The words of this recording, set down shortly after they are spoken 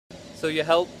So you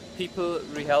help people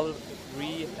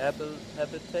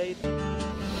rehabilitate?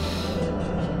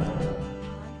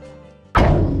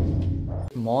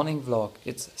 Morning vlog.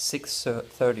 It's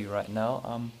 6:30 right now.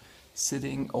 I'm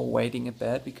sitting or waiting in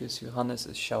bed because Johannes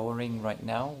is showering right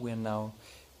now. We're now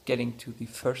getting to the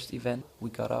first event.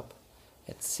 We got up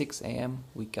at 6 a.m.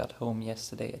 We got home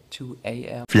yesterday at 2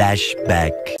 a.m.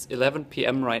 Flashback. It's 11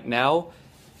 p.m. right now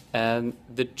and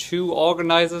the two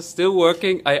organizers still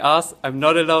working. I asked, I'm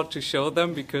not allowed to show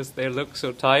them because they look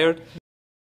so tired.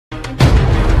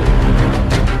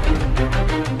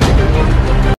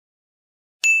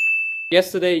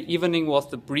 Yesterday evening was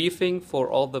the briefing for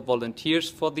all the volunteers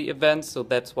for the event, so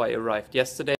that's why I arrived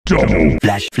yesterday.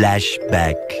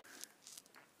 Flashback.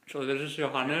 So this is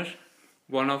Johannes,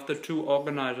 one of the two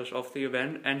organizers of the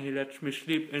event, and he lets me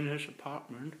sleep in his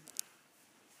apartment.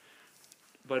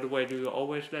 By the way, do you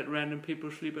always let random people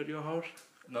sleep at your house?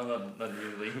 No, not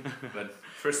really, but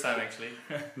first time actually.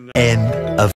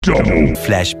 End of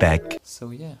flashback. So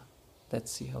yeah,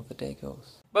 let's see how the day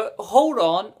goes. But hold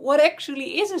on, what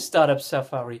actually is a startup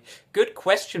safari? Good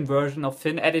question version of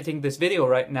Finn editing this video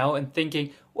right now and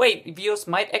thinking, wait, viewers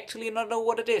might actually not know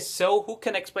what it is, so who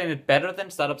can explain it better than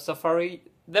Startup Safari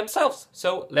themselves?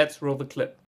 So let's roll the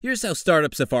clip. Here's how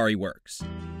Startup Safari works.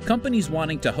 Companies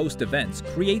wanting to host events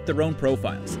create their own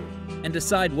profiles and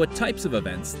decide what types of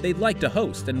events they'd like to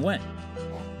host and when.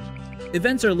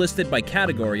 Events are listed by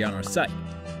category on our site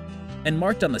and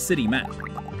marked on the city map.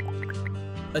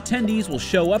 Attendees will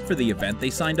show up for the event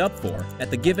they signed up for at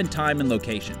the given time and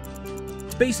location.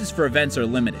 Spaces for events are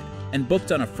limited and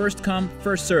booked on a first-come,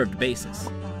 first-served basis.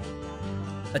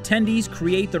 Attendees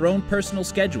create their own personal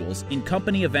schedules in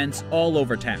company events all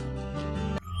over town.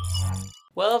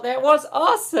 Well, that was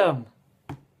awesome!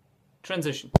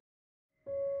 Transition.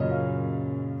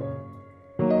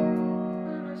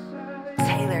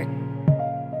 Taylor.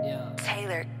 Yeah.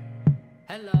 Taylor.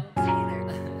 Hello.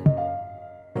 Taylor.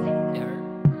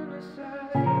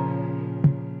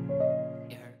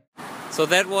 So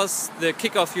that was the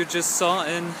kickoff you just saw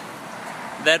in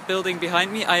that building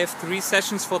behind me. I have 3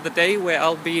 sessions for the day where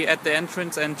I'll be at the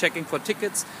entrance and checking for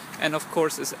tickets. And of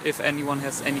course, if anyone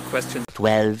has any questions.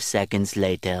 12 seconds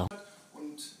later.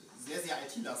 Und sehr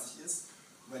IT-lastig ist,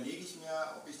 überlege ich mir,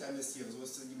 ob ich da investiere. So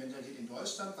ist die Mentalität in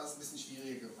Deutschland, was ein bisschen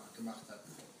schwieriger gemacht hat.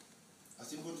 Aus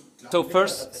dem Grund So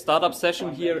first startup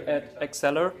session here at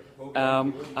Acellere.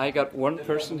 I got one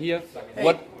person here.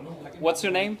 What's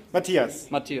your name? Matthias.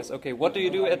 Matthias, okay. What do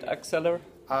you do at Acellere?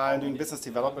 I'm doing business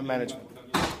development management.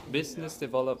 Business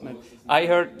development. I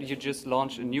heard you just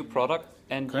launched a new product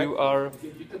and you are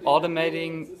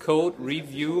automating code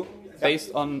review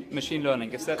based on machine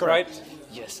learning. Is that right?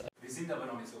 Yes. Wir sind aber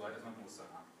noch nicht so weit, dass wir ein Muster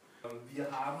haben. Wir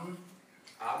haben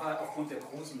aber aufgrund der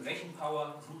großen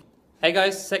Rechenpower. Hey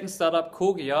guys, second startup,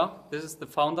 Cogia. This is the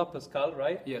founder, Pascal,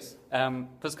 right? Yes.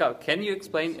 Pascal, can you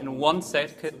explain in one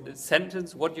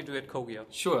sentence what you do at Cogia?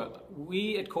 Sure.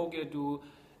 We at Cogia do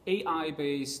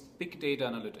AI-based big data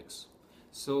analytics.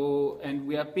 So, and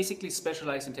we are basically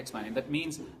specialized in text mining. That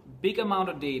means big amount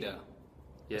of data.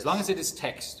 Yes. As long as it is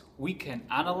text, we can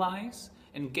analyze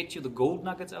and get you the gold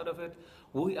nuggets out of it.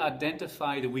 We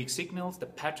identify the weak signals, the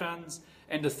patterns,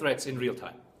 and the threats in real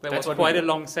time. That was quite a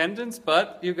long sentence,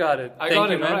 but you got it. I got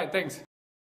it, all right, thanks.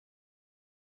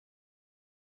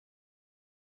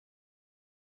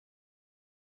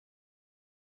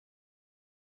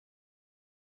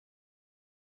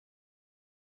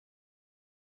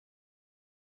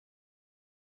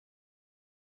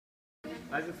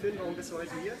 Also Finn, warum bist du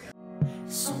heute hier?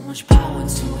 So much power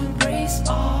to embrace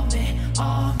all me,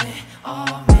 all me,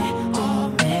 all me,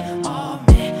 all me, all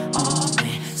me, all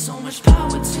me. So much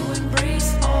power to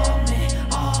embrace all me,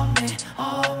 all me,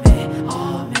 all me,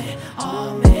 all me,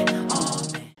 all me, all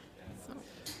me.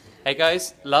 Hey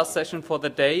guys, last session for the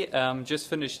day. Just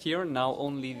finished here. Now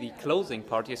only the closing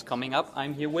party is coming up.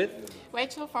 I'm here with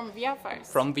Rachel from VR First.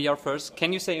 From VR First.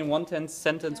 Can you say in one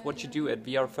sentence what you do at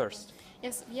VR First?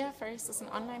 Yes, VR First is an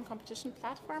online competition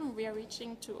platform. We are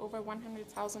reaching to over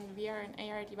 100,000 VR and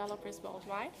AR developers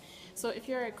worldwide. So if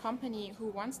you're a company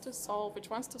which wants to solve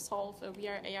a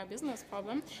VR AR business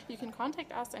problem, you can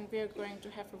contact us and we are going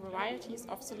to have a variety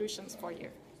of solutions for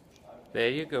you. There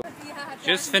you go.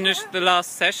 Just finished the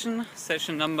last session,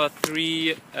 session number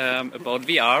 3 about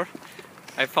VR.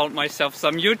 I found myself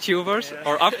some YouTubers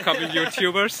or upcoming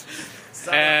YouTubers.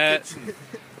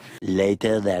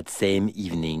 Later that same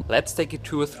evening. Let's take a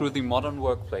tour through the modern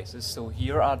workplaces. So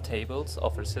here are tables,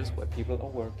 offices where people are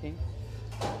working.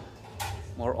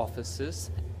 More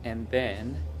offices. And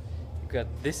then you got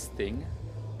this thing.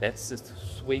 That's the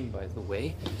swing, by the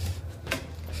way.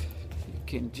 You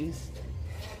can just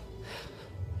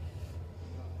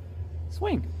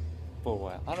swing for a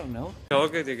while. I don't know.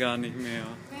 Torge dir gar nicht mehr.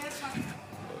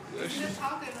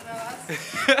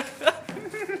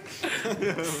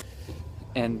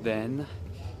 And then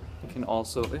you can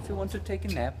also, if you want to take a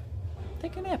nap,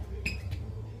 take a nap.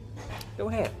 Go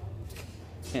ahead.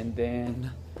 And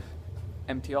then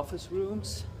empty office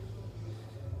rooms,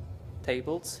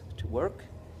 tables to work,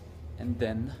 and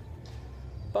then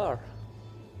bar.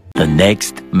 The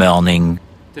next morning.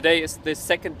 Today is the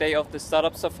second day of the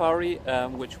Startup Safari,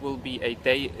 which will be a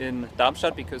day in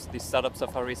Darmstadt, because the Startup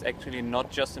Safari is actually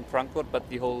not just in Frankfurt, but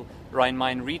the whole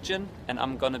Rhine-Main region. And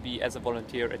I'm gonna be, as a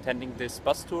volunteer, attending this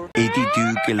bus tour.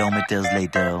 82 kilometers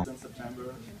later. In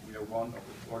September, we are one of the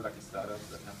 4 lucky startups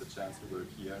that have the chance to work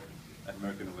here at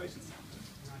Merck Innovation Center.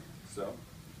 So,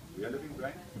 we are living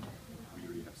brain. We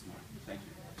really have smart. Thank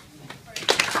you.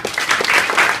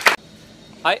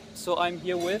 Hi, so I'm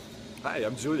here with... Hi,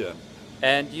 I'm Julian.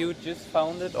 And you just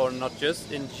founded, or not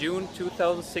just, in June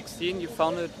 2016 you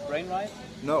founded Brainride?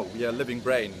 No, we are Living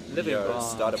Brain. Living we are Brain. a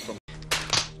startup from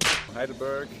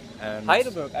Heidelberg. And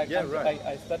Heidelberg? right.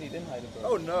 I studied in Heidelberg.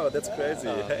 Oh no, that's crazy.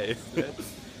 Hey.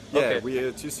 Okay. We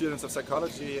are 2 students of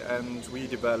psychology, and we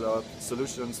develop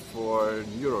solutions for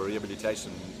neurorehabilitation,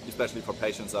 especially for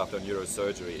patients after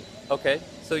neurosurgery. Okay,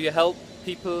 so you help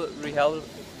people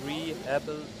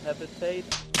rehabilitate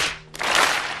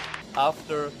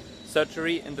after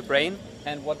surgery in the brain,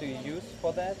 and what do you use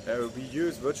for that? We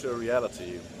use virtual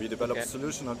reality. We develop Okay. a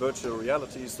solution on virtual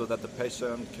reality so that the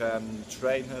patient can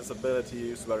train his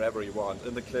abilities wherever he wants,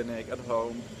 in the clinic, at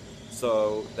home,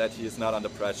 so that he is not under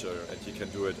pressure and he can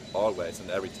do it always and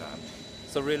every time.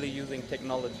 So really using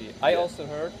technology. I also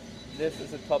heard this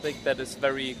is a topic that is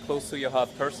very close to your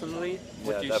heart personally.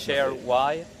 Would Yeah, you share definitely.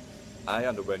 why? I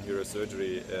underwent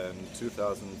neurosurgery in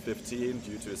 2015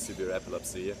 due to severe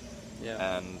epilepsy.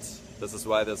 Yeah. And this is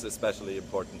why this is especially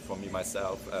important for me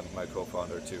myself and my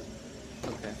co-founder too.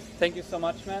 Okay. Thank you so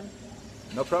much, man.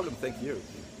 No problem, thank you.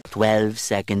 12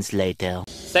 seconds later.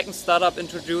 Second startup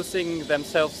introducing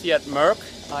themselves here at Merck.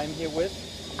 I'm here with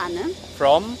Anne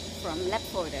from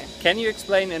labfolder. Can you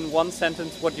explain in one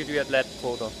sentence what you do at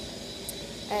labfolder?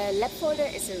 Labfolder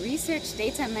is a research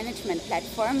data management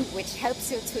platform which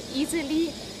helps you to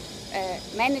easily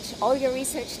manage all your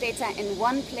research data in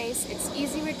one place. It's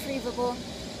easy retrievable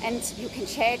and you can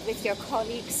share it with your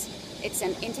colleagues. It's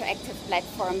an interactive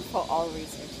platform for all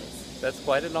researchers. That's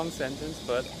quite a long sentence,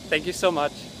 but thank you so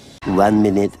much. 1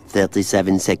 minute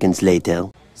 37 seconds later.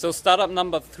 So startup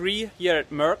number 3 here at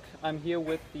Merck. I'm here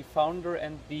with the founder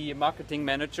and the marketing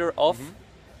manager of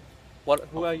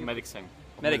who are you? Medicsen.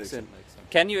 Medicsen.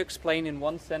 Can you explain in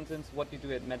one sentence what you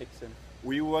do at Medicsen?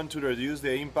 We want to reduce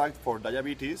the impact for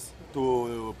diabetes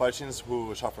to patients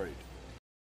who suffer it.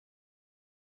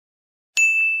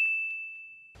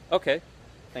 Okay,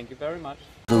 thank you very much.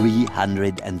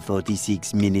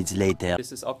 346 minutes later.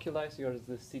 This is Oculyze, you're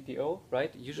the CTO,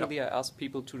 right? Usually I ask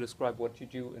people to describe what you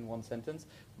do in one sentence,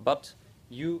 but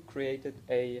you created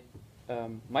a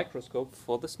microscope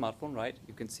for the smartphone, right?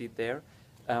 You can see it there.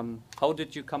 How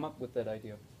did you come up with that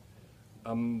idea?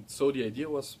 So the idea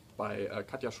was by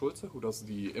Katja Schulze, who does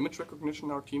the image recognition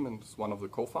in our team and is one of the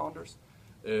co-founders.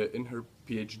 In her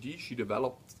PhD, she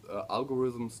developed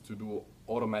algorithms to do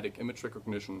automatic image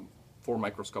recognition for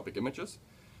microscopic images.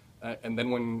 And then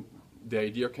when the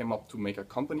idea came up to make a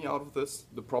company out of this,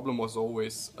 the problem was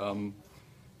always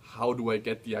how do I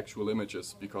get the actual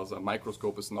images, because a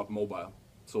microscope is not mobile.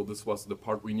 So this was the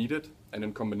part we needed, and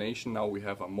in combination now we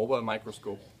have a mobile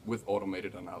microscope with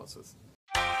automated analysis.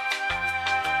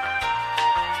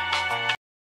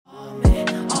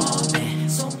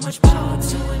 So much power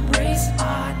to embrace.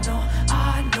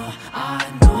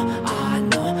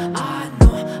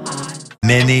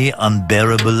 Many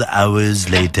unbearable hours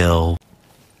later.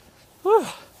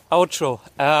 Outro.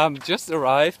 Just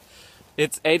arrived.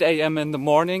 It's 8 a.m. in the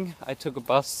morning. I took a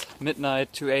bus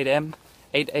midnight to 8 a.m.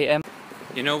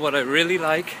 You know what I really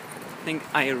like? I think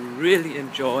I really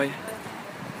enjoy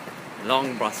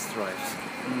long bus drives.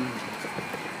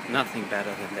 Nothing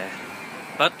better than that.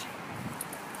 But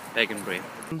back in brain.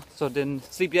 So didn't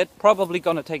sleep yet. Probably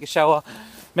gonna take a shower,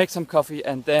 make some coffee,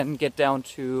 and then get down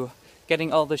to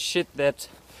getting all the shit that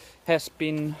has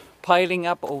been piling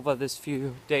up over this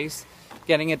few days,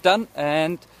 getting it done.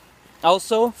 And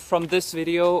also from this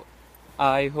video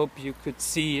I hope you could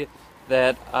see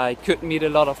that I could meet a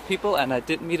lot of people, and I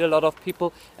did meet a lot of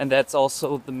people, and that's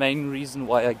also the main reason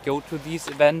why I go to these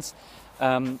events.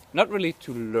 Not really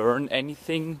to learn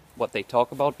anything what they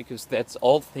talk about, because that's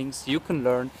all things you can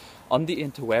learn on the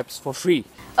interwebs for free.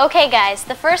 Okay guys,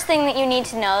 the first thing that you need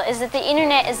to know is that the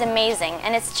internet is amazing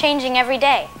and it's changing every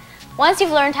day. Once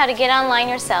you've learned how to get online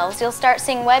yourselves, you'll start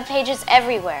seeing web pages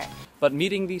everywhere. But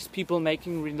meeting these people,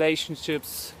 making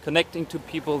relationships, connecting to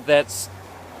people, that's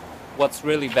what's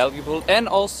really valuable. And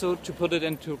also to put it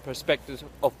into perspective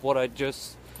of what I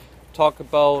just talked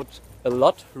about a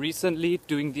lot recently,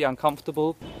 doing the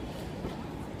uncomfortable.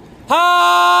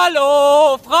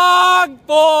 Hallo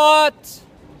Frankfurt!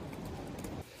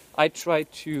 I try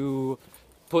to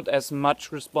put as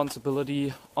much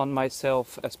responsibility on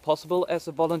myself as possible as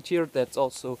a volunteer. That's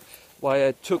also why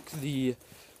I took the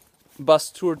bus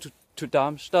tour to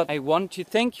Darmstadt. I want to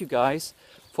thank you guys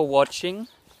for watching.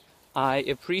 I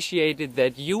appreciated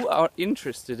that you are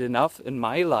interested enough in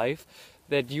my life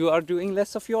that you are doing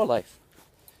less of your life.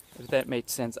 If that made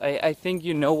sense. I think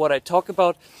you know what I talk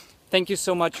about. Thank you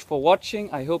so much for watching.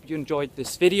 I hope you enjoyed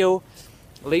this video.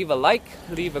 Leave a like,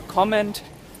 leave a comment,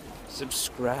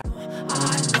 subscribe.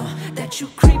 I know that you're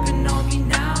creeping on me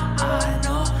now.